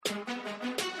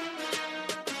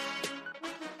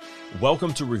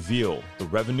Welcome to Reveal, the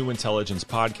Revenue Intelligence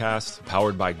podcast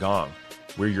powered by Gong.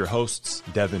 We're your hosts,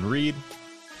 Devin Reed.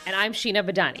 And I'm Sheena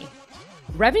Badani.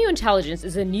 Revenue intelligence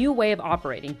is a new way of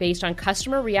operating based on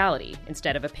customer reality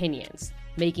instead of opinions,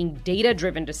 making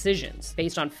data-driven decisions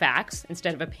based on facts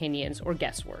instead of opinions or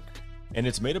guesswork. And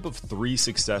it's made up of three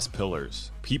success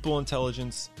pillars: people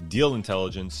intelligence, deal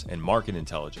intelligence, and market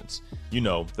intelligence. You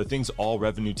know, the things all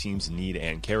revenue teams need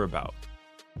and care about.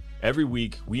 Every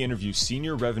week, we interview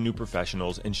senior revenue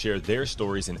professionals and share their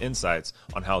stories and insights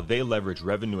on how they leverage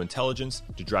revenue intelligence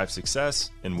to drive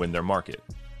success and win their market.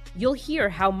 You'll hear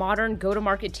how modern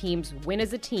go-to-market teams win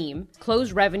as a team,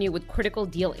 close revenue with critical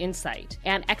deal insight,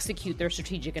 and execute their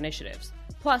strategic initiatives,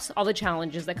 plus all the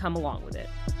challenges that come along with it.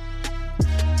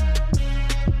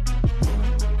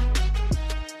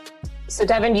 So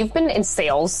Devin, you've been in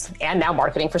sales and now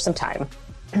marketing for some time,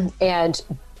 and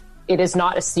it is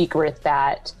not a secret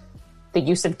that the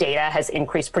use of data has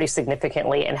increased pretty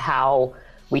significantly in how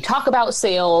we talk about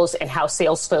sales and how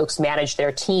sales folks manage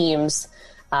their teams.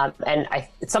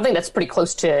 It's something that's pretty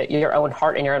close to your own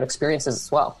heart and your own experiences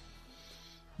as well.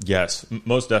 Yes,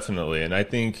 most definitely. And I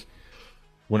think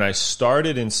when I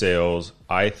started in sales,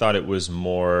 I thought it was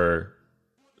more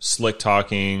slick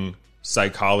talking,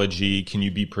 psychology. Can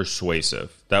you be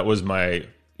persuasive? That was my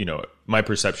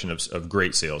perception of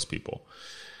great salespeople.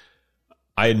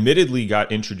 I admittedly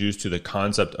got introduced to the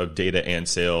concept of data and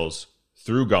sales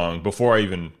through Gong before I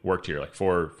even worked here, like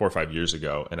four or 5 years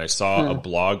ago. And I saw a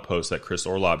blog post that Chris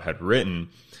Orlob had written,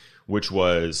 which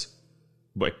was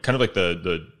like kind of like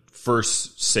the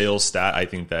first sales stat I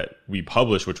think that we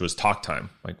published, which was talk time.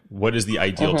 Like, what is the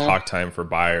ideal talk time for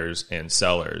buyers and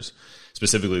sellers,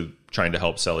 specifically trying to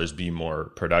help sellers be more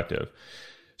productive?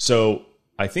 So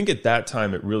I think at that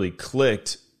time it really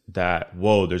clicked that,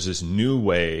 whoa, there's this new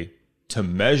way to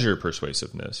measure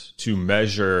persuasiveness, to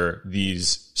measure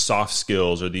these soft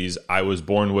skills or these I was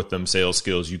born with them sales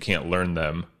skills, you can't learn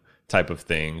them type of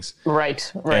things.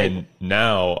 Right. And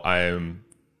now I'm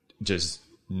just,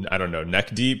 I don't know,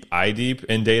 neck deep, eye deep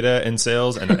in data and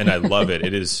sales. And I love it.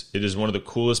 It is one of the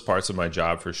coolest parts of my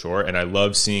job for sure. And I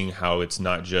love seeing how it's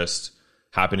not just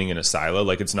happening in a silo.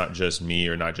 Like, it's not just me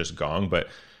or not just Gong, but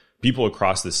people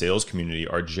across the sales community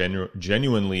are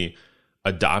genuinely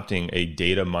adopting a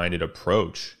data-minded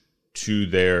approach to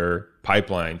their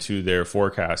pipeline, to their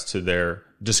forecast, to their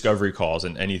discovery calls,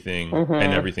 and anything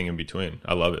and everything in between.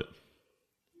 I love it.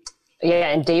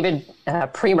 Yeah, and David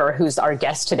Priemer, who's our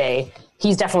guest today,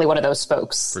 he's definitely one of those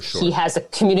folks. For sure. He has a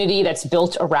community that's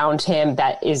built around him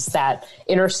that is that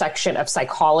intersection of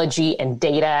psychology and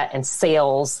data and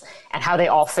sales and how they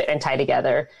all fit and tie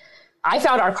together. I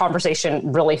found our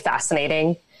conversation really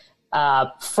fascinating.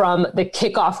 From the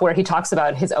kickoff where he talks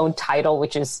about his own title,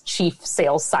 which is Chief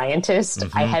Sales Scientist.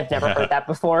 I had never heard that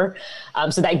before.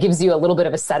 So that gives you a little bit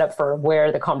of a setup for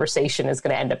where the conversation is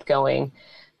going to end up going.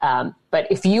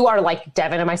 But if you are like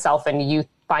Devin and myself and you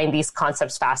find these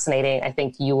concepts fascinating, I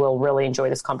think you will really enjoy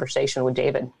this conversation with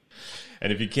David.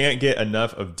 And if you can't get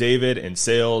enough of David and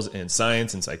sales and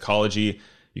science and psychology,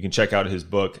 you can check out his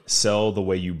book, Sell the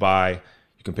Way You Buy.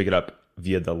 You can pick it up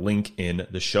via the link in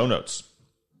the show notes.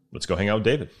 Let's go hang out with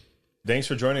David. Thanks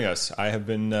for joining us. I have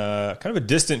been kind of a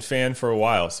distant fan for a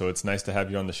while, so it's nice to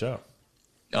have you on the show.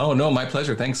 Oh, no, my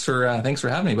pleasure. Thanks for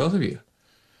having me, both of you.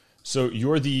 So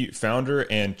you're the founder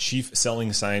and chief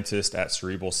selling scientist at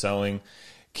Cerebral Selling.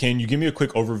 Can you give me a quick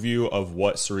overview of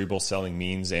what Cerebral Selling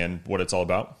means and what it's all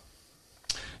about?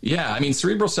 Yeah, I mean,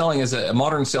 Cerebral Selling is a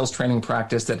modern sales training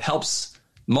practice that helps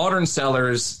modern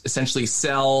sellers essentially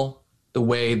sell the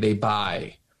way they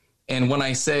buy. And when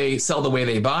I say sell the way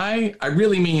they buy, I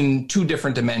really mean two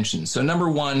different dimensions. So number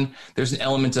one, there's an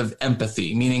element of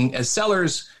empathy, meaning as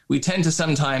sellers, we tend to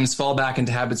sometimes fall back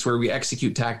into habits where we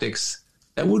execute tactics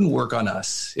that wouldn't work on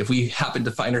us if we happen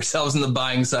to find ourselves on the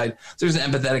buying side. So there's an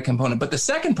empathetic component. But the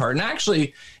second part, and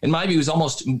actually, in my view, is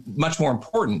almost much more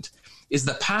important, is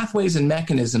the pathways and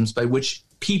mechanisms by which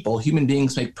people, human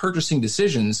beings, make purchasing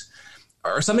decisions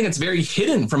are something that's very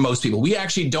hidden from most people. We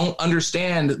actually don't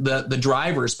understand the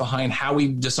drivers behind how we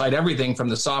decide everything from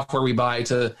the software we buy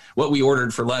to what we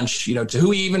ordered for lunch, to who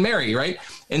we even marry, right?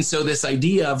 And so this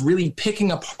idea of really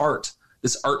picking apart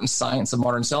this art and science of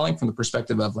modern selling from the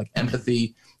perspective of like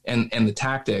empathy and the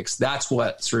tactics, that's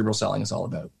what Cerebral Selling is all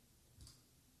about.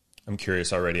 I'm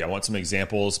curious already. I want some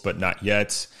examples, but not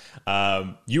yet.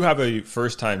 You have a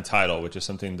first-time title, which is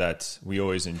something that we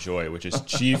always enjoy, which is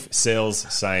Chief Sales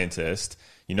Scientist.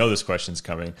 You know this question's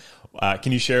coming.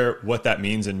 Can you share what that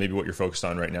means and maybe what you're focused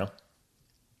on right now?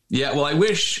 Yeah, well, I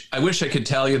wish I could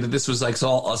tell you that this was like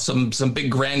some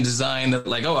big grand design that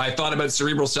like, oh, I thought about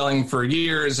cerebral selling for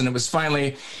years, and it was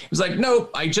like,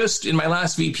 nope, I just in my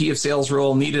last VP of sales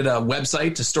role needed a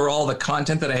website to store all the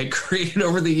content that I had created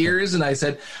over the years, and I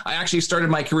said I actually started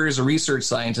my career as a research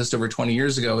scientist over 20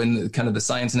 years ago in kind of the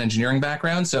science and engineering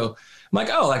background, so I'm like,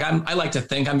 oh, like I like to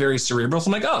think I'm very cerebral, so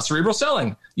I'm like, oh, cerebral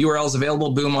selling, URLs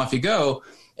available, boom, off you go,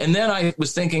 and then I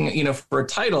was thinking, for a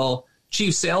title.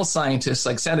 Chief sales scientist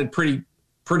like sounded pretty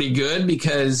good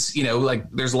because, like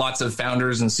there's lots of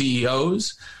founders and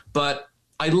CEOs, but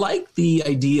I like the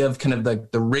idea of kind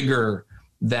of the rigor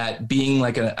that being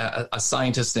like a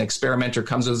scientist and experimenter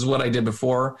comes with. This is what I did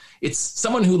before. It's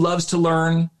someone who loves to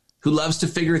learn, who loves to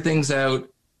figure things out,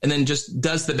 and then just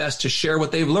does the best to share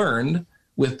what they've learned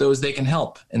with those they can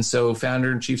help. And so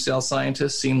founder and chief sales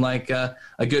scientist seem like a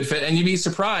good fit. And you'd be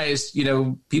surprised,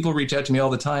 people reach out to me all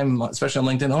the time, especially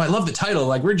on LinkedIn. Oh, I love the title.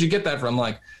 Like, where'd you get that from?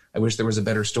 Like, I wish there was a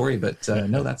better story, but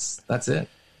no, that's it.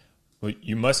 Well,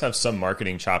 you must have some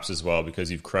marketing chops as well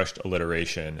because you've crushed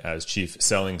alliteration as chief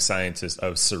selling scientist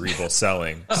of cerebral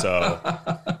selling. So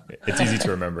it's easy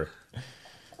to remember.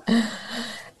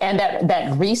 And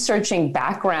that researching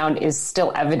background is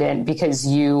still evident because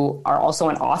you are also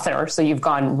an author. So you've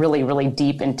gone really, really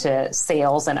deep into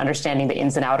sales and understanding the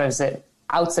ins and outs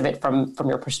of it from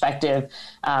your perspective.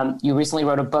 You recently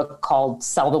wrote a book called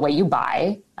Sell the Way You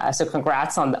Buy. So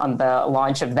congrats on the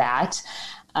launch of that.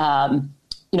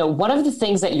 One of the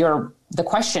things the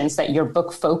questions that your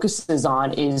book focuses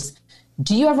on is,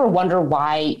 do you ever wonder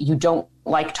why you don't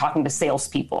like talking to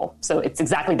salespeople? So it's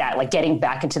exactly that, like getting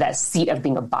back into that seat of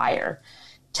being a buyer.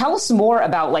 Tell us more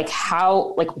about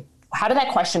how did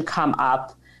that question come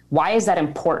up? Why is that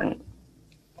important?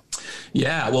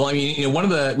 Yeah, well, I mean,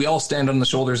 we all stand on the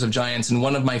shoulders of giants, and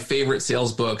one of my favorite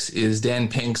sales books is Dan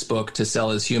Pink's book, To Sell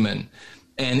is Human.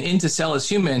 And in To Sell is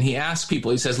Human, he asks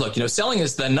people, he says, look, selling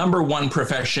is the number one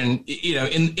profession,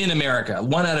 in America.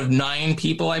 1 out of 9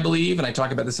 people, I believe, and I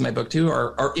talk about this in my book too,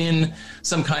 are in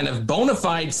some kind of bona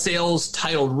fide sales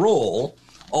titled role,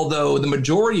 although the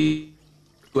majority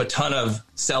do a ton of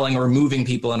selling or moving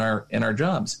people in our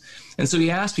jobs. And so he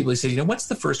asked people, he said, what's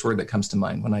the first word that comes to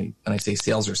mind when I say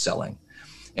sales or selling?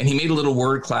 And he made a little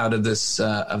word cloud of this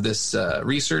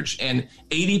research, and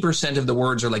 80% of the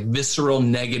words are like visceral,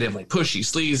 negative, like pushy,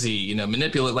 sleazy,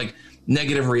 manipulative, like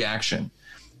negative reaction.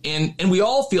 And we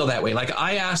all feel that way. Like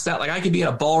I asked that, like I could be in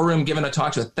a ballroom giving a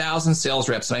talk to 1,000 sales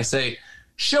reps, and I say,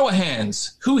 show of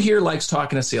hands, who here likes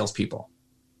talking to salespeople,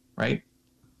 right?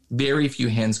 Very few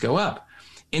hands go up.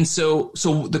 And so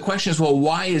the question is, well,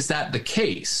 why is that the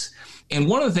case? And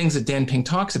one of the things that Dan Pink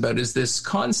talks about is this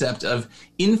concept of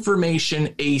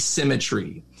information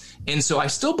asymmetry. And so I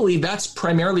still believe that's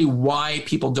primarily why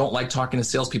people don't like talking to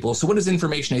salespeople. So what does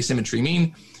information asymmetry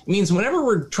mean? It means whenever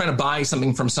we're trying to buy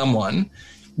something from someone,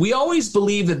 we always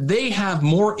believe that they have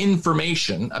more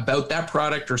information about that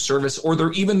product or service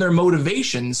or even their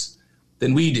motivations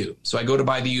than we do. So I go to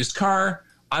buy the used car.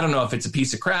 I don't know if it's a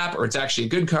piece of crap or it's actually a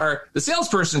good car. The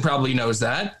salesperson probably knows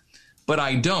that, but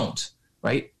I don't.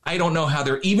 Right? I don't know how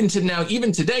even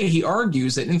today, he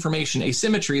argues that information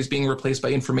asymmetry is being replaced by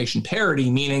information parity,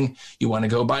 meaning you want to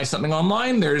go buy something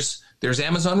online. There's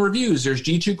Amazon reviews, there's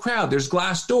G2 Crowd, there's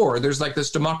Glassdoor, there's like this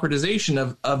democratization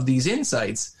of these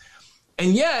insights.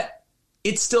 And yet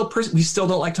we still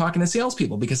don't like talking to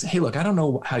salespeople because, hey, look, I don't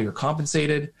know how you're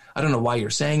compensated. I don't know why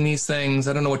you're saying these things.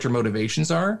 I don't know what your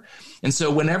motivations are. And so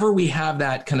whenever we have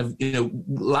that kind of,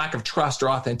 lack of trust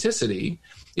or authenticity,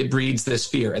 it breeds this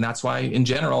fear. And that's why in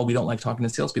general, we don't like talking to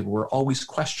salespeople. We're always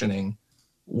questioning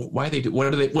why they do, what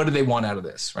do they want out of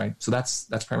this? Right. So that's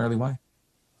primarily why.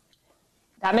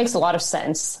 That makes a lot of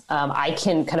sense. I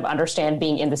can kind of understand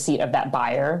being in the seat of that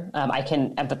buyer. I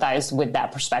can empathize with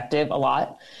that perspective a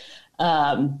lot.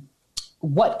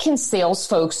 What can sales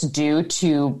folks do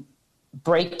to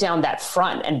break down that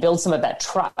front and build some of that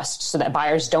trust so that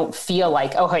buyers don't feel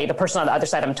like, oh, hey, the person on the other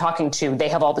side I'm talking to, they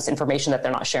have all this information that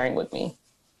they're not sharing with me?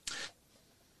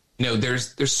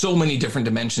 There's so many different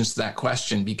dimensions to that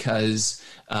question because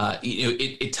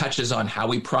it touches on how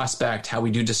we prospect, how we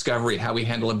do discovery, how we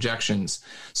handle objections.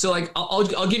 So like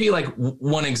I'll give you like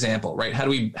one example, right? How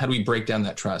do we break down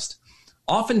that trust?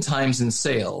 Oftentimes in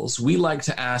sales, we like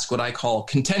to ask what I call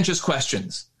contentious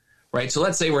questions, right? So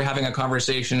let's say we're having a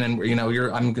conversation and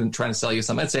I'm trying to sell you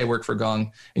something. Let's say I work for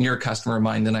Gong and you're a customer of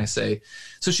mine. Then I say,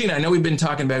 so Sheena, I know we've been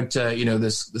talking about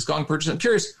this Gong purchase. I'm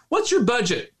curious, what's your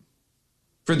budget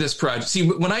for this project? See,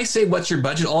 when I say what's your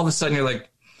budget, all of a sudden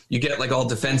you get like all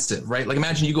defensive, right? Like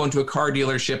imagine you go into a car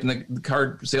dealership and the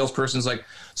car salesperson's like,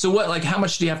 so what, like how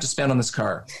much do you have to spend on this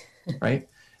car, right?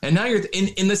 And now you're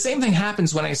in the same thing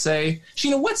happens when I say,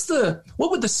 Sheena,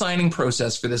 what would the signing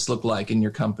process for this look like in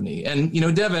your company? And,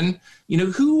 Devin,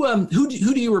 who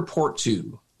do you report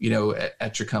to,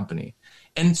 at your company?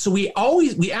 And so we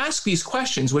ask these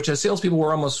questions, which as salespeople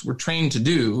we're trained to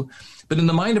do, but in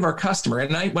the mind of our customer.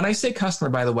 And when I say customer,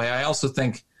 by the way, I also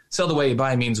think sell the way you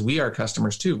buy means we are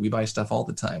customers too. We buy stuff all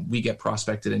the time. We get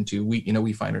prospected into,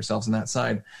 we find ourselves on that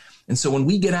side. And so when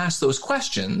we get asked those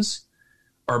questions,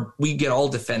 we get all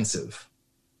defensive.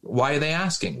 Why are they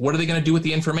asking? What are they going to do with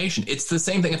the information? It's the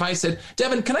same thing. If I said,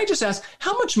 Devin, can I just ask,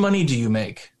 how much money do you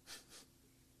make?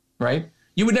 Right?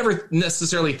 You would never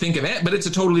necessarily think of it, but it's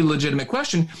a totally legitimate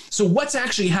question. So what's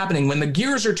actually happening when the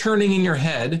gears are turning in your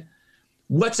head?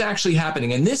 What's actually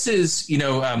happening? And this is,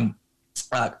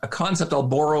 a concept I'll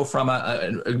borrow from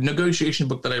a negotiation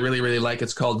book that I really, really like.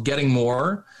 It's called Getting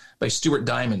More by Stuart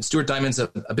Diamond. Stuart Diamond's a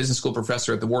business school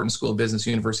professor at the Wharton School of Business,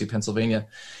 University of Pennsylvania.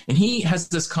 And he has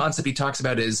this concept he talks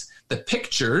about is the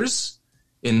pictures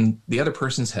in the other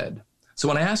person's head. So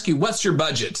when I ask you, what's your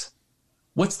budget?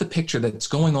 What's the picture that's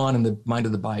going on in the mind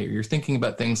of the buyer? You're thinking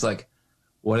about things like,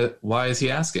 why is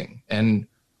he asking? And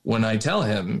when I tell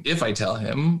him, if I tell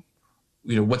him,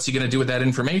 what's he going to do with that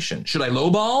information? Should I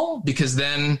lowball? Because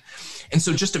then, and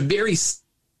so just a very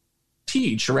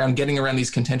teach around getting around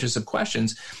these contentious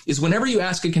questions is whenever you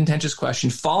ask a contentious question,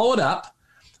 follow it up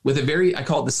with I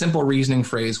call it the simple reasoning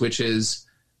phrase, which is,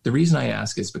 the reason I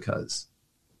ask is because.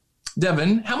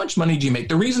 Devin, how much money do you make?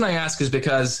 The reason I ask is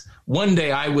because one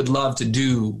day I would love to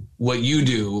do what you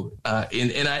do, but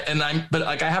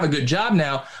I have a good job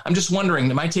now. I'm just wondering,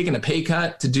 am I taking a pay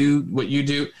cut to do what you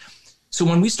do? So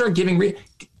when we start giving,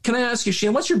 can I ask you,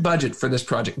 Sheena, what's your budget for this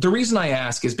project? The reason I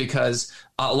ask is because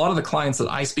a lot of the clients that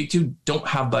I speak to don't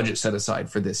have budget set aside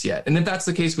for this yet. And if that's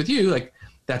the case with you,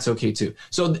 that's okay too.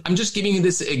 So I'm just giving you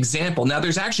this example. Now,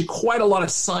 there's actually quite a lot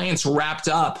of science wrapped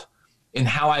up in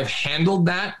how I've handled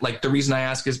that. The reason I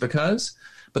ask is because,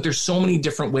 but there's so many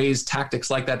different ways, tactics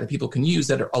like that people can use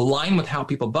that are aligned with how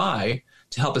people buy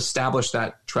to help establish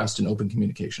that trust and open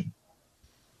communication.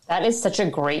 That is such a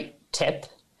great tip.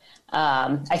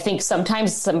 I think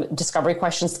sometimes some discovery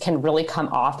questions can really come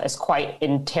off as quite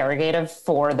interrogative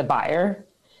for the buyer.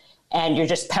 And you're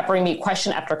just peppering me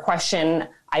question after question.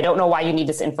 I don't know why you need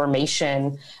this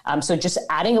information. So just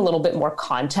adding a little bit more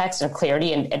context and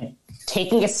clarity and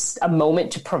taking a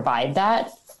moment to provide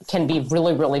that can be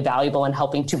really, really valuable in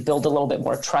helping to build a little bit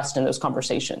more trust in those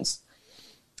conversations.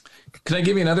 Can I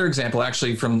give you another example,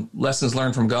 actually, from lessons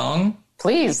learned from Gong?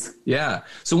 Please. Yeah.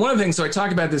 So one of the things, I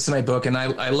talk about this in my book, and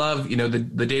I love,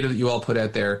 the data that you all put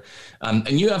out there.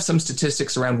 And you have some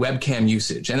statistics around webcam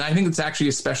usage. And I think it's actually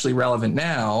especially relevant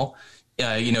now,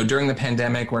 during the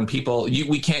pandemic when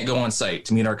we can't go on site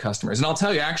to meet our customers. And I'll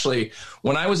tell you, actually,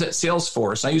 when I was at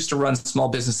Salesforce, I used to run small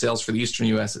business sales for the Eastern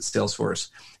US at Salesforce.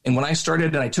 And when I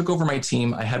started and I took over my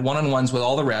team, I had one-on-ones with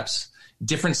all the reps,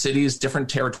 different cities, different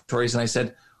territories. And I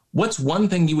said, what's one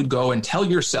thing you would go and tell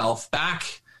yourself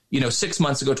back 6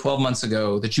 months ago, 12 months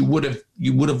ago, that you would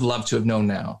have loved to have known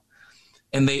now?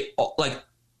 And they,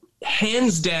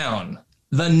 hands down,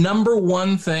 the number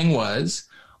one thing was,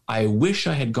 I wish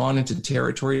I had gone into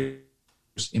territory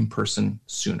in person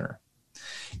sooner.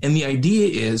 And the idea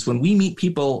is when we meet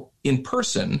people in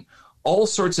person, all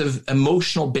sorts of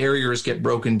emotional barriers get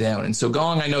broken down. And so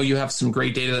Gong, I know you have some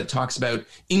great data that talks about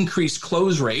increased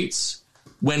close rates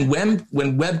when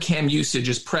webcam usage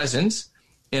is present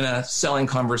in a selling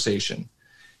conversation.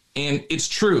 And it's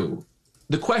true.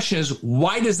 The question is,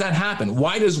 why does that happen?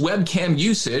 Why does webcam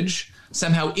usage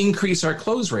somehow increase our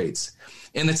close rates?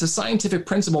 And it's a scientific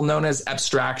principle known as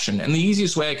abstraction. And the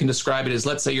easiest way I can describe it is,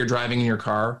 let's say you're driving in your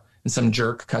car and some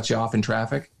jerk cuts you off in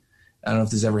traffic. I don't know if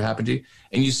this ever happened to you.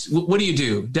 And what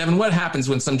do? Devin, what happens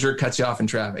when some jerk cuts you off in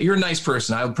traffic? You're a nice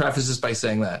person. I would preface this by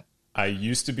saying that. I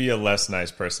used to be a less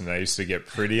nice person. I used to get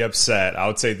pretty upset. I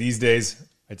would say these days,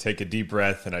 I take a deep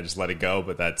breath and I just let it go,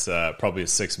 but that's probably a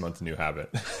 6-month new habit.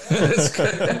 That's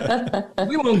good.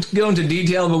 We won't go into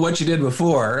detail about what you did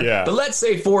before, yeah. But let's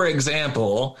say, for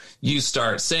example, you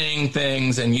start saying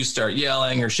things and you start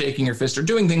yelling or shaking your fist or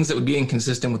doing things that would be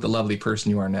inconsistent with the lovely person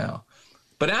you are now.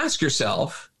 But ask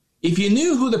yourself, if you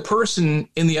knew who the person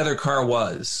in the other car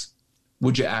was,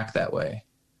 would you act that way?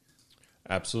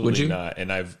 Absolutely not.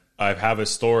 And I have a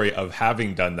story of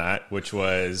having done that, which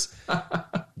was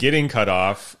getting cut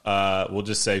off. We'll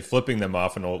just say flipping them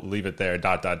off, and we'll leave it there, ...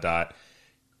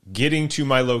 Getting to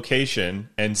my location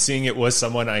and seeing it was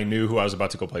someone I knew who I was about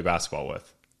to go play basketball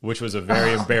with, which was a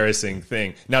very embarrassing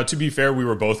thing. Now, to be fair, we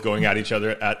were both going at each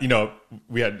other.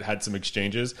 We had some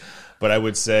exchanges, but I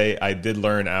would say I did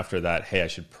learn after that, hey, I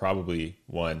should probably,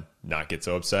 1, not get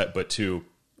so upset, but 2,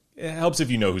 it helps if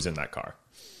you know who's in that car.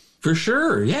 For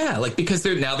sure. Yeah. Like, because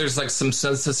there's like a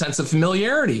sense of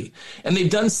familiarity, and they've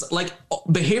done like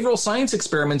behavioral science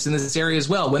experiments in this area as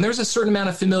well. When there's a certain amount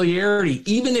of familiarity,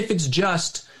 even if it's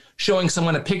just showing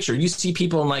someone a picture, you see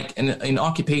people in like in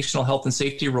occupational health and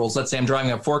safety roles. Let's say I'm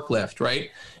driving a forklift, right?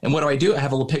 And what do? I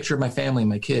have a little picture of my family,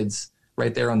 my kids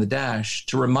right there on the dash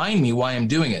to remind me why I'm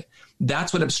doing it.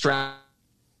 That's what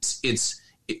abstracts.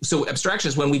 So abstraction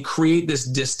is when we create this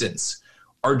distance.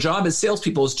 Our job as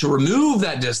salespeople is to remove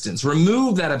that distance,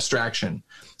 remove that abstraction.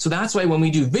 So that's why when we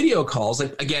do video calls,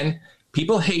 like, again,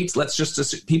 people hate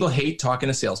talking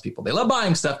to salespeople. They love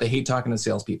buying stuff. They hate talking to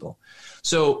salespeople.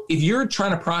 So if you're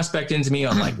trying to prospect into me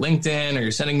on like LinkedIn, or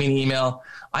you're sending me an email,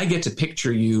 I get to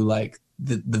picture you like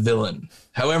the villain,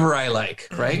 however I like,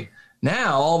 right?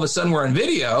 Now, all of a sudden we're on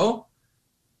video.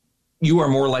 You are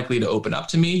more likely to open up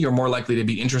to me. You're more likely to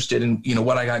be interested in,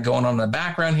 what I got going on in the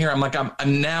background here.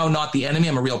 I'm now not the enemy.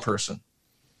 I'm a real person,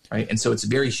 right? And so it's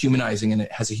very humanizing, and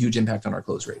it has a huge impact on our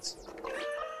close rates.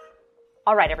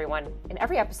 All right, everyone. In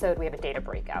every episode, we have a data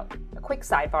breakout, a quick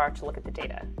sidebar to look at the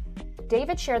data.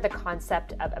 David shared the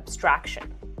concept of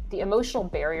abstraction, the emotional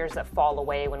barriers that fall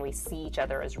away when we see each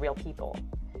other as real people,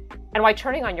 and why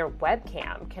turning on your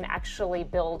webcam can actually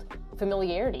build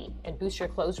familiarity and boost your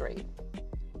close rate.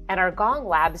 And our Gong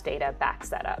Labs data backs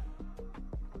that up.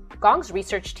 Gong's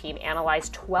research team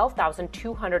analyzed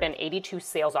 12,282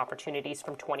 sales opportunities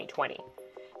from 2020.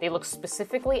 They looked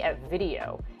specifically at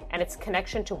video and its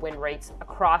connection to win rates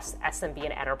across SMB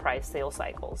and enterprise sales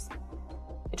cycles.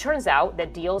 It turns out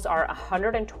that deals are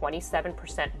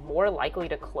 127% more likely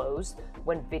to close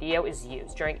when video is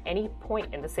used during any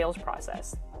point in the sales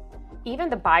process. Even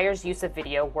the buyer's use of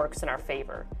video works in our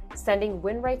favor, sending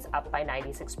win rates up by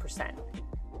 96%.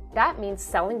 That means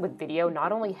selling with video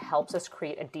not only helps us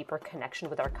create a deeper connection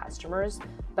with our customers,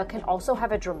 but can also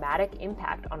have a dramatic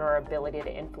impact on our ability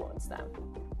to influence them.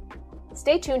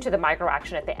 Stay tuned to the micro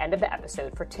action at the end of the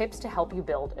episode for tips to help you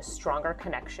build a stronger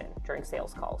connection during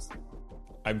sales calls.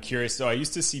 I'm curious. So I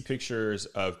used to see pictures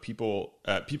of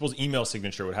people's email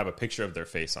signature would have a picture of their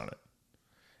face on it.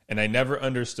 And I never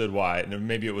understood why. And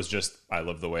maybe it was just, I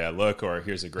love the way I look, or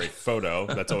here's a great photo.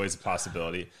 That's always a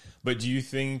possibility. But do you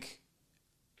think,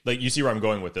 like, you see where I'm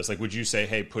going with this? Like, would you say,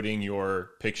 hey, putting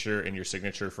your picture and your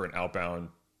signature for an outbound,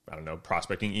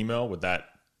 prospecting email, would that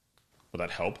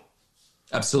help?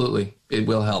 Absolutely. It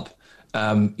will help.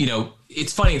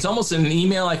 It's funny. It's almost in an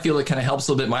email. I feel it kind of helps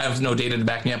a little bit. I have no data to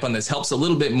back me up on this. Helps a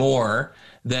little bit more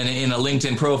than in a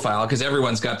LinkedIn profile, because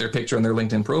everyone's got their picture on their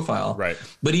LinkedIn profile. Right.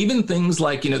 But even things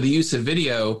like, the use of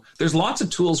video, there's lots of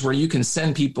tools where you can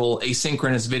send people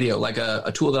asynchronous video. Like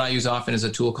a tool that I use often is a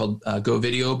tool called Go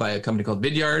Video by a company called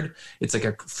Vidyard. It's like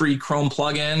a free Chrome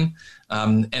plugin.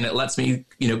 And it lets me,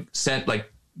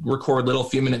 record little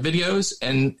few-minute videos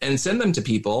and send them to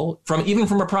people from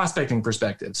a prospecting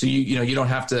perspective. So you don't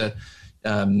have to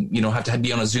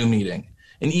be on a Zoom meeting,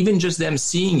 and even just them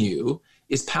seeing you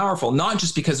is powerful. Not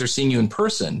just because they're seeing you in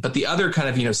person, but the other kind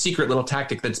of secret little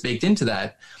tactic that's baked into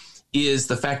that is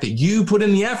the fact that you put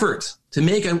in the effort to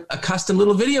make a custom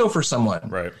little video for someone,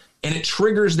 right? And it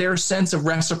triggers their sense of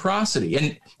reciprocity.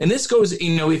 And this goes,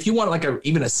 if you want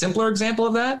even a simpler example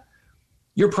of that.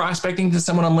 You're prospecting to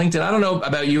someone on LinkedIn. I don't know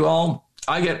about you all.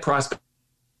 I get prospects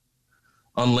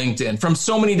on LinkedIn from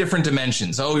so many different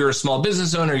dimensions. Oh, you're a small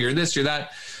business owner. You're this, you're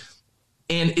that.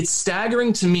 And it's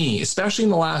staggering to me, especially in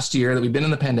the last year that we've been in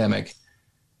the pandemic,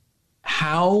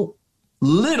 how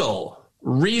little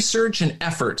research and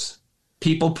effort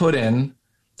people put in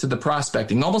to the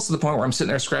prospecting, almost to the point where I'm sitting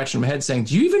there scratching my head saying,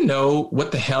 do you even know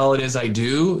what the hell it is I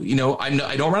do?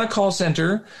 I don't run a call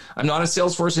center. I'm not a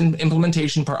Salesforce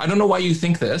implementation part. I don't know why you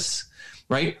think this,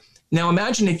 right? Now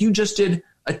imagine if you just did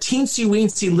a teensy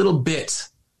weensy little bit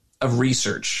of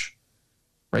research,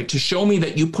 right? To show me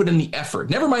that you put in the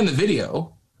effort, never mind the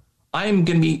video. I'm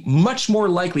going to be much more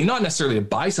likely, not necessarily to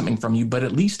buy something from you, but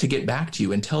at least to get back to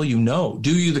you and tell you no.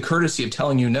 Do you the courtesy of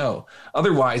telling you no?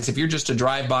 Otherwise, if you're just a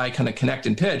drive-by kind of connect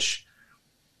and pitch,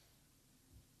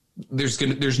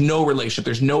 there's no relationship,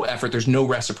 there's no effort, there's no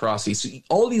reciprocity. So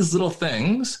all these little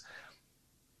things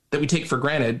that we take for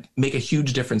granted make a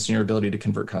huge difference in your ability to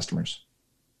convert customers.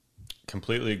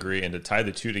 Completely agree. And to tie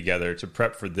the two together, to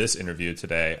prep for this interview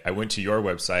today, I went to your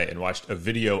website and watched a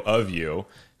video of you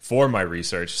for my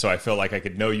research. So I feel like I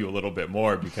could know you a little bit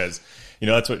more because,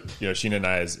 that's what, Sheena and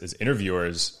I as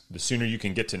interviewers, the sooner you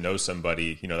can get to know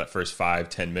somebody, that first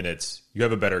 5-10 minutes, you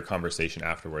have a better conversation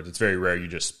afterwards. It's very rare you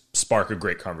just spark a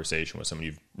great conversation with someone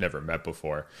you've never met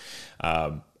before.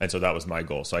 And so that was my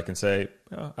goal. So I can say,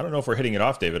 I don't know if we're hitting it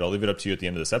off, David. I'll leave it up to you at the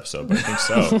end of this episode, but I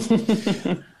think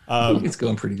so. It's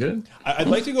going pretty good. I'd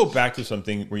like to go back to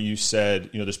something where you said,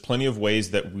 there's plenty of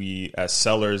ways that we as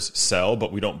sellers sell,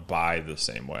 but we don't buy the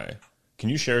same way. Can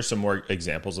you share some more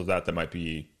examples of that might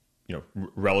be,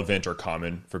 relevant or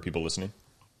common for people listening?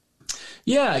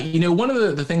 Yeah. One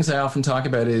of the things I often talk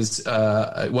about is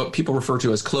what people refer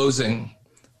to as closing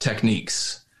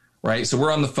techniques, right? So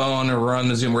we're on the phone or we're on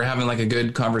the Zoom, we're having like a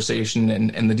good conversation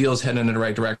and the deal is heading in the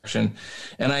right direction.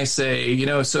 And I say,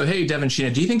 so, hey, Devin,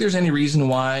 Sheena, do you think there's any reason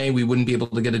why we wouldn't be able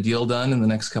to get a deal done in the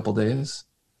next couple of days?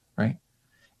 Right.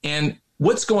 And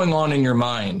what's going on in your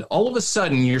mind? All of a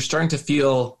sudden you're starting to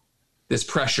feel this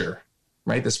pressure,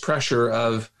 right? This pressure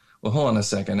of, well, hold on a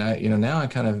second. Now I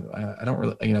kind of, I don't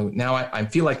really, now I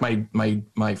feel like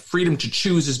my freedom to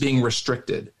choose is being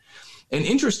restricted. And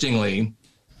interestingly,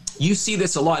 you see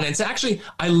this a lot. And it's actually,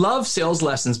 I love sales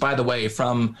lessons, by the way,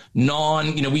 from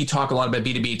we talk a lot about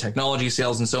B2B technology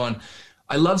sales and so on.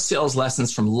 I love sales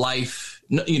lessons from life,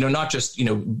 not just,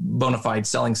 bona fide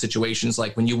selling situations.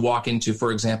 Like when you walk into,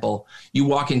 for example,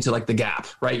 like the Gap,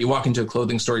 right? You walk into a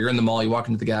clothing store, you're in the mall, you walk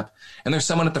into the Gap, and there's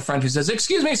someone at the front who says,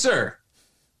 "Excuse me, sir,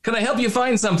 can I help you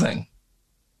find something?"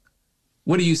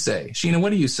 What do you say? Sheena,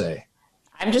 what do you say?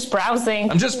 I'm just browsing.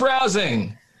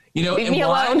 Leave me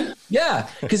alone. Yeah,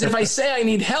 because if I say I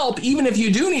need help, even if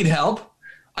you do need help,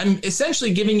 I'm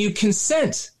essentially giving you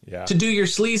consent to do your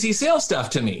sleazy sales stuff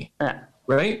to me,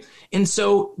 right? And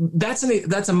so that's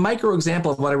a micro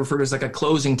example of what I refer to as like a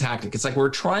closing tactic. It's like we're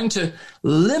trying to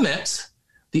limit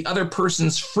the other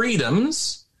person's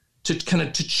freedoms to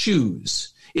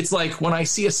choose. It's like when I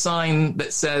see a sign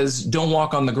that says, "Don't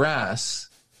walk on the grass,"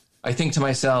 I think to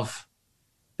myself,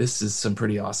 this is some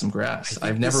pretty awesome grass.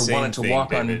 I've never wanted to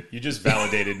walk on. You just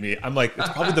validated me. I'm like, it's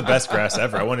probably the best grass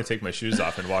ever. I want to take my shoes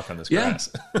off and walk on this grass.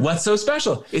 What's so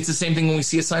special? It's the same thing when we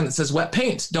see a sign that says "wet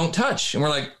paint, don't touch." And we're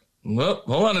like, well,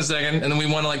 hold on a second. And then we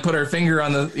want to like put our finger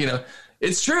on the,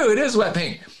 it's true. It is wet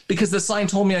paint because the sign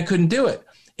told me I couldn't do it.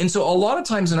 And so a lot of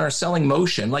times in our selling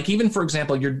motion, like even, for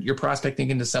example, you're prospecting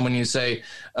into someone, you say,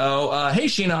 hey,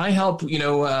 Sheena, I help,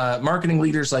 marketing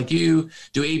leaders like you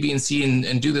do A, B, and C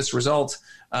and do this result.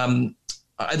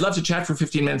 I'd love to chat for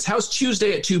 15 minutes. How's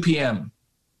Tuesday at 2 p.m.?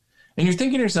 And you're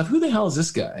thinking to yourself, who the hell is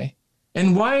this guy?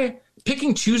 And why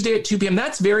picking Tuesday at 2 p.m.?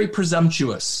 That's very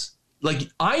presumptuous. Like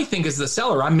I think as the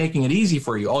seller, I'm making it easy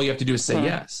for you. All you have to do is say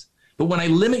yes. But when I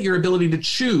limit your ability to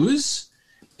choose,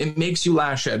 it makes you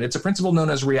lash out. It's a principle known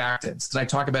as reactance. And I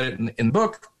talk about it in the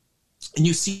book. And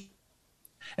you see,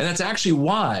 and that's actually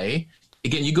why,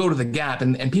 again, you go to the Gap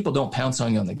and people don't pounce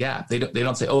on you on the Gap. They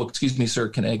don't say, "Oh, excuse me, sir,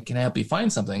 can I help you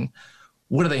find something?"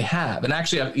 What do they have? And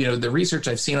actually, the research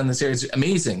I've seen on this area is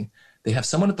amazing. They have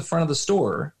someone at the front of the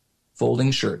store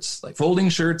folding shirts, like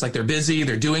they're busy,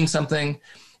 they're doing something.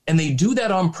 And they do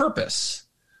that on purpose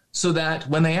so that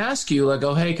when they ask you, like,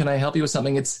 "Oh, hey, can I help you with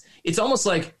something?" It's almost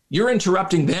like you're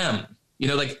interrupting them.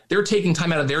 Like they're taking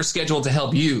time out of their schedule to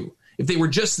help you. If they were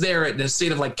just there in a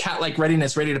state of like cat-like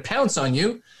readiness, ready to pounce on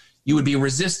you, you would be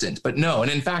resistant. But no.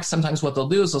 And in fact, sometimes what they'll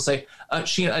do is they'll say,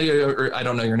 Sheena, or I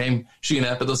don't know your name,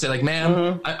 Sheena, but they'll say like,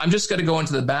 "Ma'am, I'm just going to go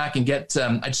into the back and get,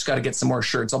 I just got to get some more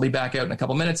shirts. I'll be back out in a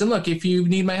couple minutes. And look, if you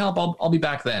need my help, I'll be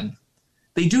back then."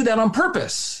 They do that on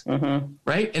purpose,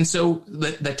 right? And so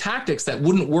the tactics that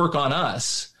wouldn't work on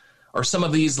us are some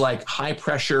of these like high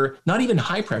pressure, not even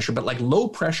high pressure, but like low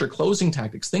pressure closing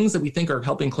tactics, things that we think are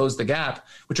helping close the gap,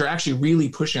 which are actually really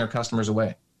pushing our customers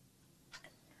away.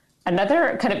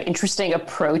 Another kind of interesting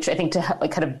approach, I think, to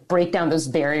kind of break down those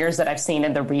barriers that I've seen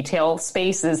in the retail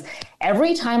space is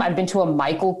every time I've been to a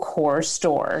Michael Kors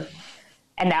store,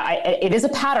 and now it is a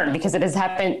pattern because it has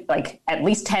happened like at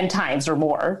least 10 times or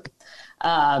more.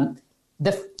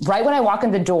 Right when I walk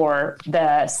in the door,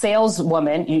 the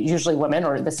saleswoman, usually women,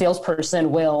 or the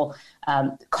salesperson will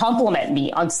compliment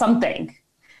me on something.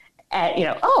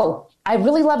 And, "Oh, I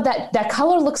really love that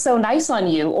color looks so nice on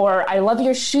you," or "I love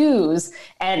your shoes."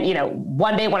 And,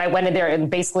 one day when I went in there and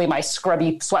basically my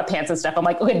scrubby sweatpants and stuff, I'm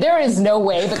like, okay, there is no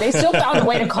way, but they still found a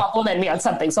way to compliment me on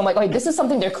something. So I'm like, okay, this is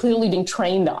something they're clearly being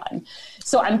trained on.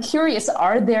 So I'm curious,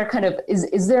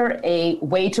 is there a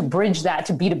way to bridge that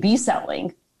to B2B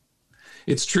selling?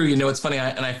 It's true. It's funny.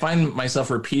 I find myself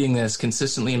repeating this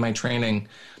consistently in my training.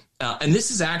 And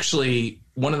this is actually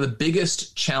one of the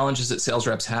biggest challenges that sales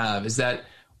reps have is that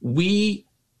we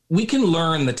can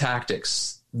learn the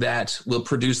tactics that will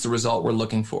produce the result we're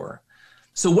looking for.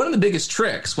 So one of the biggest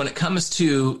tricks when it comes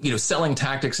to, selling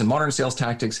tactics and modern sales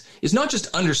tactics is not just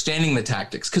understanding the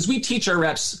tactics, because we teach our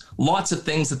reps lots of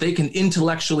things that they can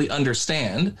intellectually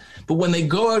understand. But when they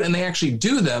go out and they actually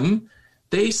do them,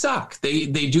 they suck. They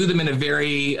do them in a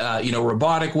very,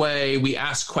 robotic way. We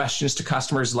ask questions to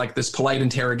customers like this polite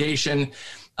interrogation.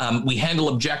 We handle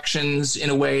objections in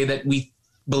a way that we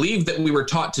believe that we were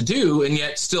taught to do, and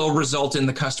yet still result in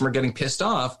the customer getting pissed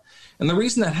off. And the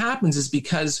reason that happens is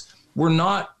because we're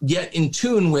not yet in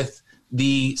tune with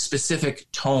the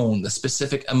specific tone, the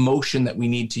specific emotion that we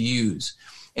need to use.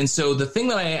 And so the thing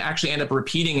that I actually end up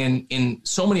repeating in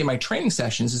so many of my training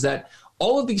sessions is that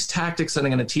all of these tactics that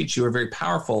I'm going to teach you are very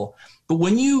powerful, but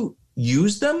when you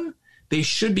use them, they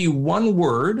should be one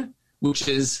word, which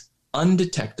is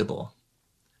undetectable.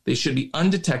 They should be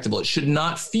undetectable. It should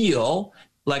not feel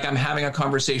like I'm having a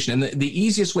conversation. And the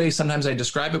easiest way sometimes I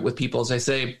describe it with people is I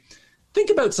say, think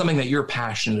about something that you're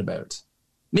passionate about.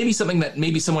 Maybe something that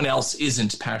maybe someone else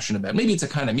isn't passionate about. Maybe it's a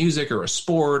kind of music or a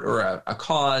sport or a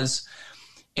cause.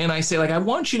 And I say, like, I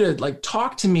want you to like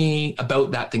talk to me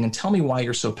about that thing and tell me why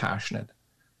you're so passionate.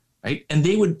 Right. And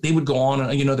they would go on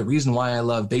and, the reason why I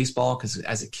love baseball, because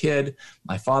as a kid,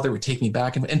 my father would take me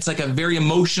back. And it's like a very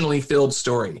emotionally filled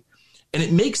story. And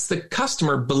it makes the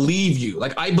customer believe you.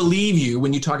 Like, I believe you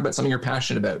when you talk about something you're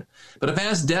passionate about. But if I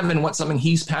ask Devin what something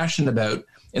he's passionate about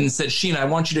and said, Sheena, I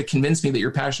want you to convince me that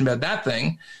you're passionate about that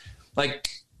thing, like,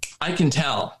 I can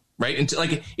tell, right? And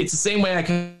like, it's the same way I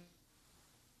can,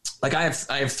 like, I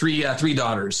have three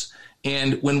daughters.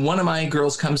 And when one of my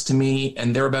girls comes to me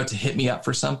and they're about to hit me up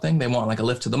for something, they want like a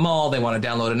lift to the mall, they want to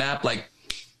download an app, like,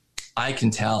 I can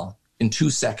tell in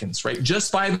 2 seconds, right?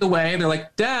 Just by the way, they're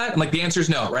like, Dad, I'm like, the answer is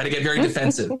no, right? I get very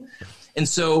defensive. And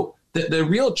so the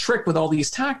real trick with all these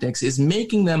tactics is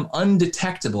making them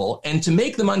undetectable. And to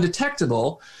make them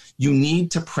undetectable, you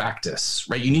need to practice,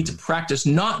 right? You need to practice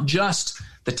not just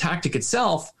the tactic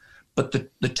itself, but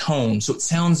the tone. So it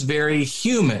sounds very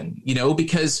human,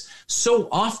 because so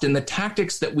often the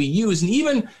tactics that we use, and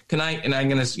even I'm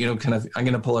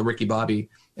going to pull a Ricky Bobby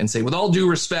and say, with all due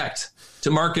respect to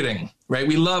marketing, right?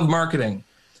 We love marketing.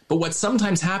 But what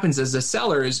sometimes happens as the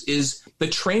sellers is the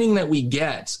training that we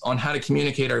get on how to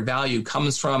communicate our value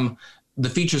comes from the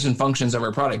features and functions of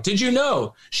our product. Did you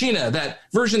know, Sheena, that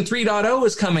version 3.0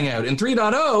 is coming out, and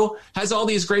 3.0 has all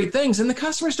these great things, and the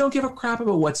customers don't give a crap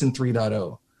about what's in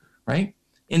 3.0, right?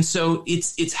 And so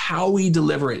it's how we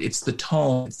deliver it. It's the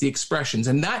tone, it's the expressions.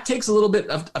 And that takes a little bit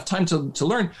of time to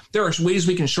learn. There are ways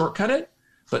we can shortcut it,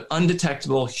 but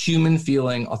undetectable, human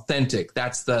feeling, authentic,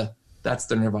 that's the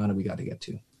nirvana we got to get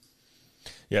to.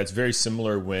 Yeah, it's very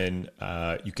similar when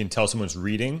you can tell someone's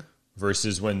reading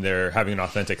versus when they're having an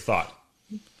authentic thought.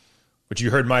 But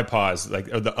you heard my pause, like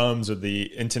or the ums or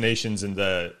the intonations and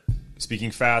the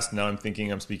speaking fast. Now I'm thinking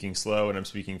I'm speaking slow and I'm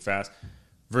speaking fast.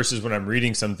 Versus when I'm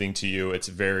reading something to you, it's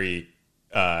very,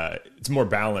 it's more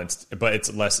balanced, but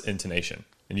it's less intonation.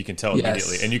 And you can tell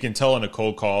immediately. And you can tell in a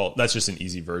cold call, that's just an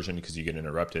easy version because you get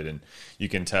interrupted and you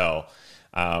can tell.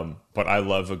 But I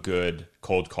love a good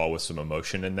cold call with some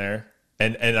emotion in there.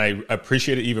 And I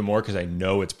appreciate it even more because I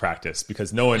know it's practice,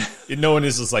 because no one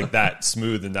is just like that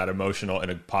smooth and that emotional in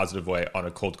a positive way on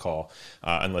a cold call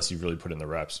unless you've really put in the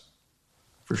reps.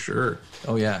 For sure.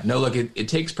 Oh, yeah. No, look, it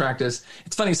takes practice.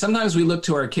 It's funny. Sometimes we look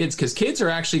to our kids because kids are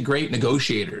actually great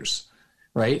negotiators,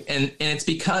 right? And it's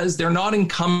because they're not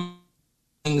encumbered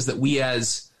things that we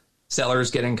as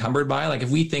sellers get encumbered by. Like if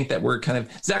we think that we're kind of,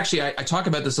 it's actually, I talk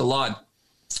about this a lot.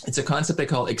 It's a concept they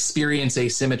call experience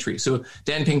asymmetry. So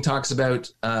Dan Pink talks about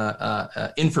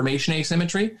information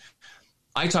asymmetry.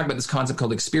 I talk about this concept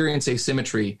called experience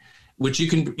asymmetry, which you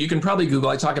can probably Google.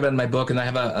 I talk about it in my book, and I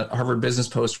have a Harvard Business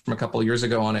Post from a couple of years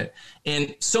ago on it.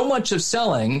 And so much of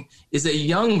selling is a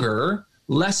younger,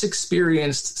 less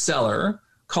experienced seller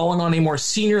calling on a more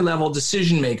senior level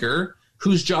decision maker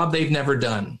whose job they've never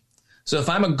done. So if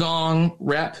I'm a Gong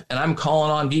rep and I'm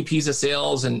calling on VPs of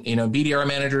sales and BDR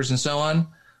managers and so on,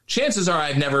 chances are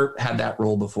I've never had that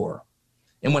role before.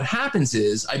 And what happens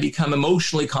is I become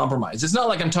emotionally compromised. It's not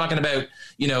like I'm talking about,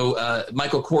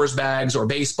 Michael Kors bags or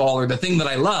baseball or the thing that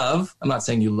I love. I'm not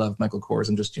saying you love Michael Kors.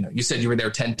 I'm just, you said you were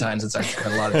there 10 times. It's actually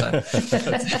quite a lot of times.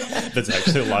 That's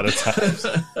actually a lot of times.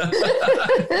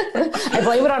 I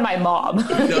blame it on my mom.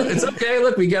 It's okay.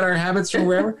 Look, we get our habits from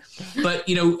wherever. But,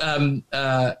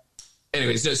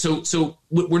 anyways, so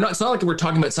we're not, it's not like we're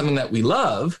talking about something that we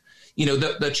love.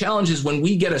 The challenge is when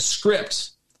we get a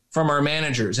script from our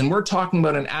managers and we're talking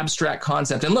about an abstract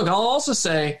concept. And look, I'll also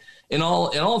say in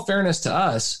all fairness to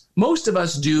us, most of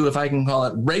us do, if I can call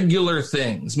it, regular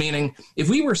things, meaning if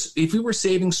we were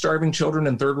saving starving children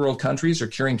in third world countries or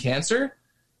curing cancer,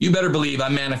 you better believe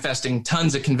I'm manifesting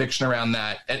tons of conviction around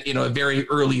that at a very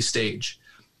early stage.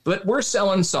 But we're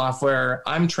selling software.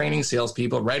 I'm training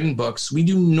salespeople, writing books. We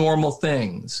do normal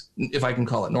things, if I can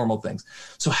call it normal things.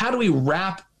 So how do we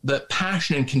wrap the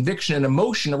passion and conviction and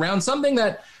emotion around something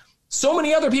that so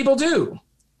many other people do,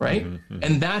 right?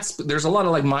 And there's a lot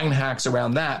of like mind hacks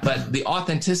around that, but the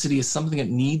authenticity is something that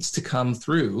needs to come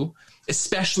through,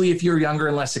 especially if you're younger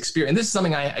and less experienced. And this is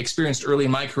something I experienced early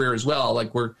in my career as well,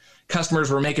 like where customers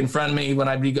were making fun of me when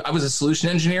I was a solution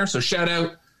engineer. So shout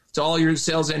out to all your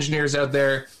sales engineers out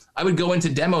there. I would go into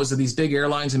demos of these big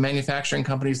airlines and manufacturing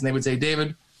companies, and they would say,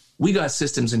 David, we got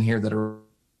systems in here that are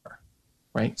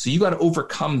right. So you got to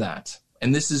overcome that.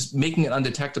 And this is making it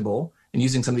undetectable, and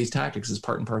using some of these tactics is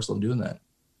part and parcel of doing that.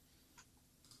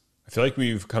 I feel like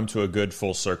we've come to a good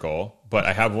full circle, but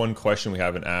I have one question we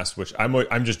haven't asked, which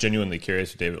I'm just genuinely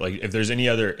curious, David. Like, if there's any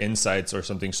other insights or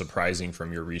something surprising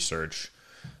from your research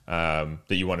that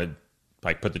you want to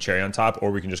like put the cherry on top,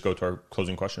 or we can just go to our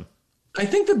closing question. I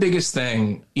think the biggest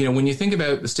thing, when you think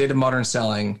about the state of modern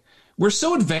selling, we're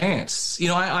so advanced.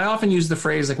 I often use the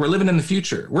phrase like we're living in the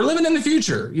future. We're living in the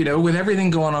future, with everything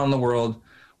going on in the world.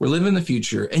 We're living in the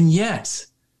future, and yet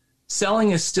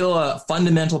selling is still a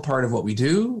fundamental part of what we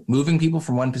do, moving people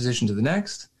from one position to the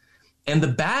next. And the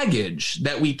baggage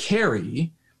that we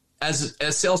carry as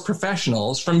sales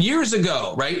professionals from years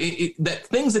ago, right? That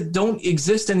things that don't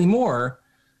exist anymore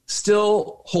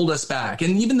still hold us back.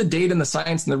 And even the data and the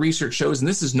science and the research shows, and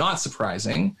this is not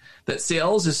surprising, that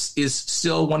sales is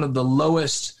still one of the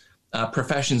lowest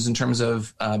professions in terms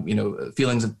of,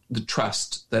 feelings of the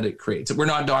trust that it creates. We're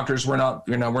not doctors. We're not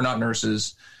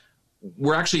nurses.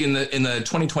 We're actually in the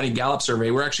 2020 Gallup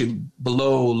survey, we're actually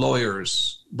below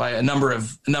lawyers by a number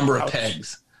of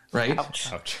pegs, right?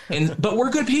 Ouch. But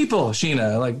we're good people,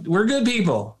 Sheena. Like, we're good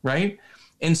people, right?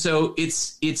 And so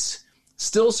it's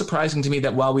still surprising to me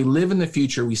that while we live in the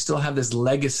future, we still have this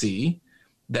legacy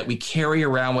that we carry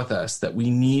around with us that we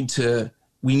need to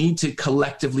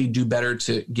collectively do better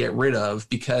to get rid of,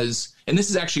 because, and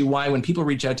this is actually why when people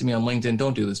reach out to me on LinkedIn,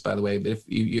 don't do this, by the way, but if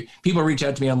people reach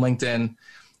out to me on LinkedIn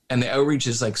and the outreach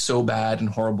is like so bad and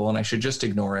horrible and I should just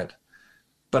ignore it.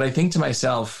 But I think to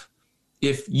myself,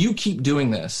 if you keep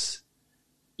doing this,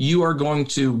 you are going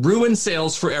to ruin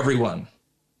sales for everyone,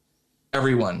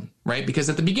 right? Because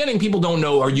at the beginning, people don't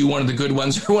know, are you one of the good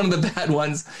ones or one of the bad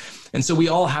ones? And so we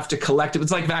all have to collectively,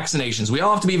 it's like vaccinations. We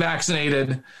all have to be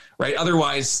vaccinated, right?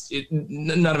 Otherwise,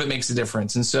 none of it makes a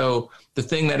difference. And so the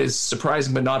thing that is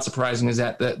surprising but not surprising is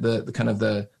that the kind of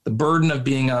the burden of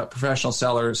being a professional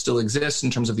seller still exists in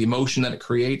terms of the emotion that it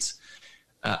creates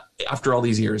after all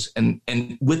these years. And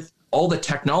with all the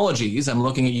technologies, I'm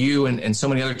looking at you and so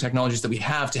many other technologies that we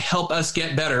have to help us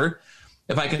get better.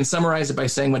 If I can summarize it by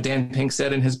saying what Dan Pink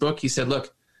said in his book, he said,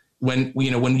 look, when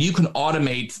you can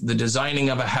automate the designing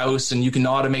of a house and you can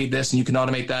automate this and you can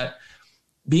automate that,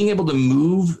 being able to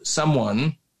move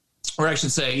someone, or I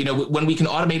should say, when we can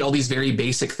automate all these very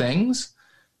basic things,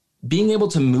 being able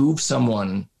to move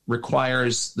someone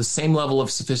requires the same level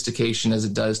of sophistication as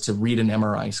it does to read an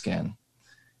MRI scan.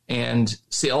 And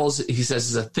sales, he says,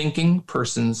 is a thinking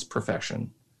person's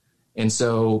profession. And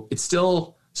so it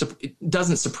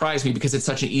doesn't surprise me because it's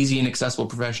such an easy and accessible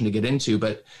profession to get into,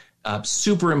 but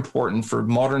super important for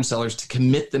modern sellers to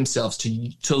commit themselves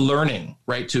to learning,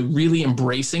 right? To really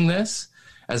embracing this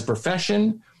as a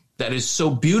profession that is so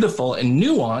beautiful and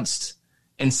nuanced,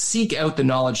 and seek out the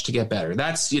knowledge to get better.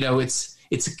 That's,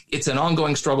 it's an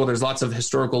ongoing struggle. There's lots of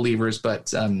historical levers,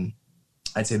 but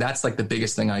I'd say that's like the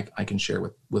biggest thing I can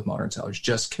share with modern sellers.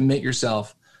 Just commit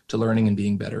yourself to learning and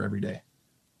being better every day.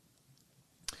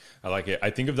 I like it. I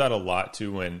think of that a lot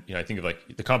too when, I think of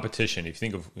like the competition. If you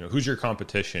think of, who's your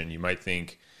competition, you might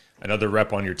think another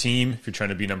rep on your team. If you're trying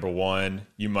to be number one,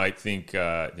 you might think,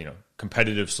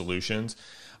 competitive solutions.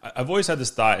 I've always had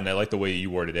this thought, and I like the way you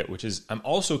worded it, which is I'm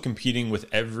also competing with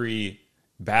every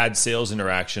bad sales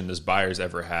interaction this buyer's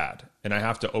ever had. And I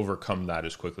have to overcome that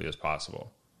as quickly as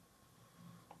possible.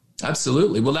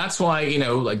 Absolutely. Well, that's why,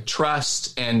 like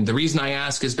trust. And the reason I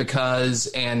ask is because,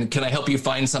 and can I help you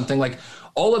find something? Like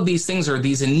all of these things are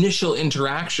these initial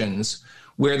interactions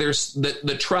where there's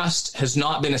the trust has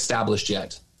not been established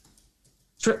yet.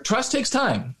 Trust takes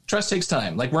time.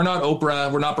 Like we're not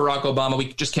Oprah, we're not Barack Obama.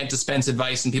 We just can't dispense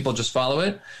advice and people just follow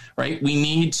it, right? We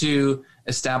need to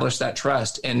establish that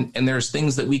trust. And there's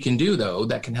things that we can do though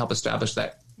that can help establish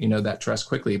that, that trust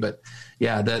quickly. But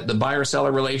yeah, the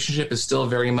buyer-seller relationship is still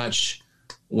very much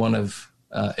one of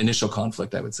initial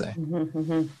conflict, I would say. Mm-hmm,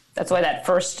 mm-hmm. That's why that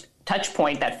first touch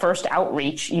point, that first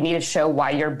outreach, you need to show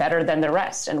why you're better than the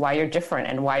rest and why you're different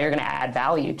and why you're going to add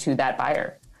value to that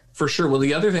buyer. For sure. Well,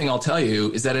 the other thing I'll tell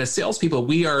you is that as salespeople,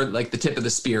 we are like the tip of the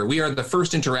spear. We are the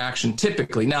first interaction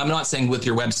typically. Now, I'm not saying with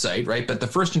your website, right? But the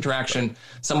first interaction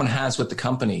someone has with the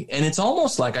company. And it's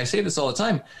almost like, I say this all the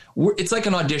time, it's like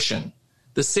an audition.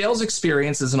 The sales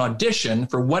experience is an audition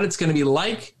for what it's going to be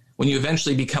like when you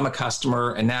eventually become a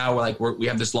customer, and now we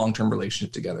have this long-term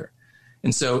relationship together.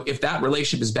 And so if that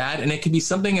relationship is bad, and it could be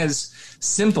something as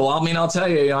simple, I'll tell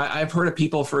you, I've heard of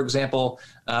people, for example,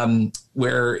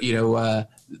 where,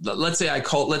 let's say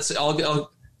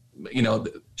I'll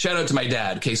shout out to my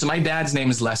dad. Okay. So my dad's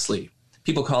name is Leslie.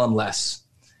 People call him Les.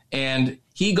 And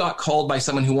he got called by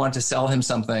someone who wanted to sell him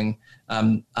something,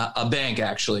 a bank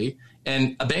actually,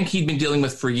 and a bank he'd been dealing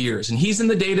with for years. And he's in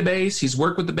the database. He's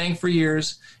worked with the bank for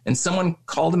years. And someone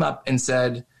called him up and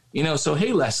said, so,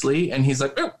 hey, Leslie. And he's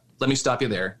like, oh, let me stop you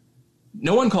there.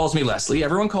 No one calls me Leslie.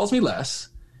 Everyone calls me Les.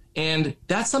 And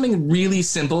that's something really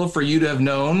simple for you to have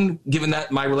known, given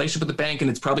that my relationship with the bank, and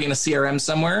it's probably in a CRM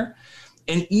somewhere.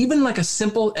 And even like a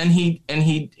simple, and he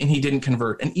didn't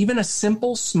convert. And even a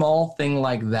simple, small thing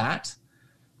like that,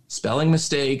 spelling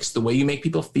mistakes, the way you make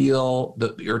people feel,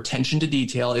 your attention to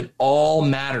detail, it all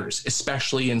matters,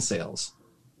 especially in sales.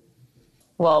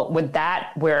 Well, with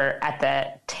that, we're at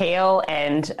the tail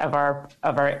end of our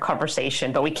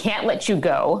conversation, but we can't let you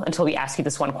go until we ask you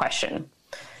this one question,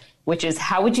 which is,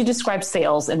 how would you describe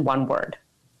sales in one word?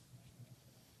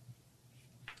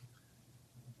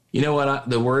 You know what?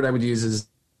 The word I would use is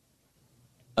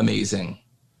amazing.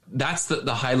 That's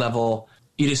the high level.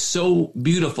 It is so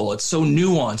beautiful. It's so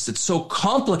nuanced. It's so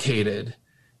complicated.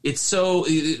 There's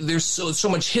so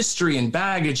much history and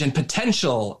baggage and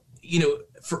potential,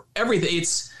 for everything.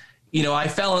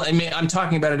 I'm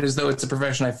talking about it as though it's a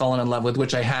profession I've fallen in love with,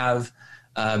 which I have,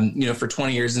 for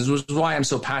 20 years. And this is why I'm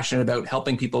so passionate about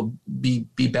helping people be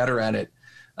better at it.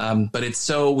 But it's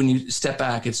so, when you step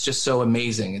back, it's just so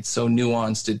amazing. It's so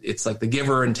nuanced. It's like the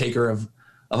giver and taker of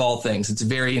all things. It's a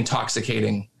very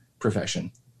intoxicating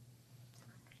profession.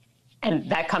 And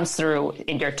that comes through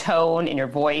in your tone, in your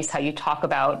voice, how you talk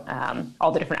about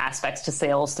all the different aspects to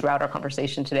sales throughout our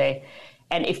conversation today.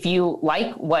 And if you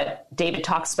like what David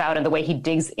talks about and the way he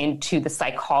digs into the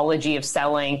psychology of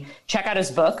selling, check out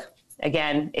his book.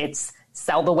 Again, it's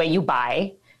Sell the Way You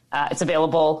Buy. It's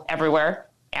available everywhere,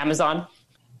 Amazon.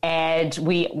 And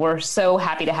we were so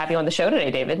happy to have you on the show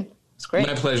today, David. It's great.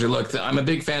 My pleasure. Look, I'm a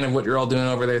big fan of what you're all doing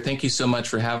over there. Thank you so much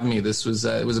for having me. This was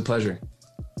it was a pleasure.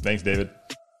 Thanks, David.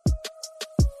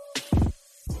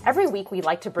 Every week, we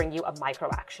like to bring you a micro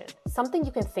action, something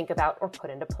you can think about or put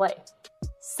into play.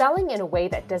 Selling in a way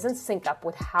that doesn't sync up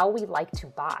with how we like to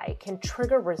buy can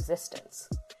trigger resistance.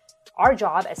 Our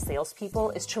job as salespeople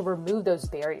is to remove those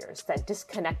barriers that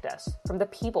disconnect us from the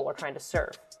people we're trying to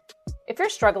serve. If you're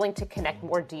struggling to connect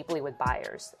more deeply with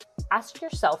buyers, ask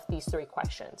yourself these 3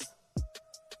 questions.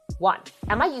 1,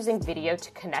 am I using video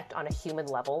to connect on a human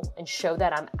level and show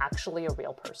that I'm actually a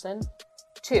real person?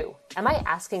 2, am I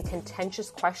asking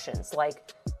contentious questions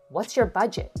like, what's your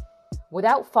budget?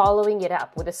 Without following it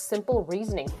up with a simple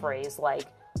reasoning phrase like,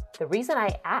 the reason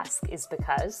I ask is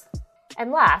because.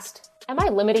 And last, am I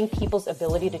limiting people's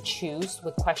ability to choose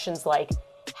with questions like,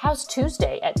 how's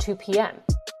Tuesday at 2 p.m.?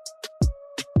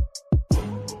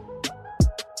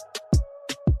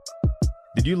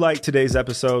 Did you like today's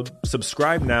episode?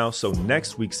 Subscribe now so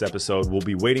next week's episode will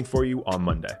be waiting for you on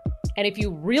Monday. And if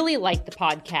you really like the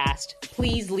podcast,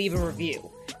 please leave a review.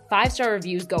 5-star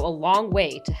reviews go a long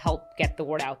way to help get the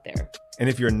word out there. And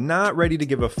if you're not ready to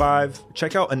give a 5,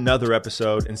 check out another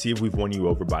episode and see if we've won you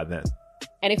over by then.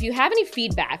 And if you have any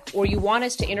feedback or you want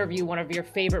us to interview one of your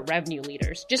favorite revenue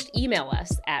leaders, just email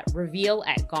us at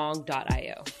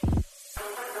reveal@gong.io.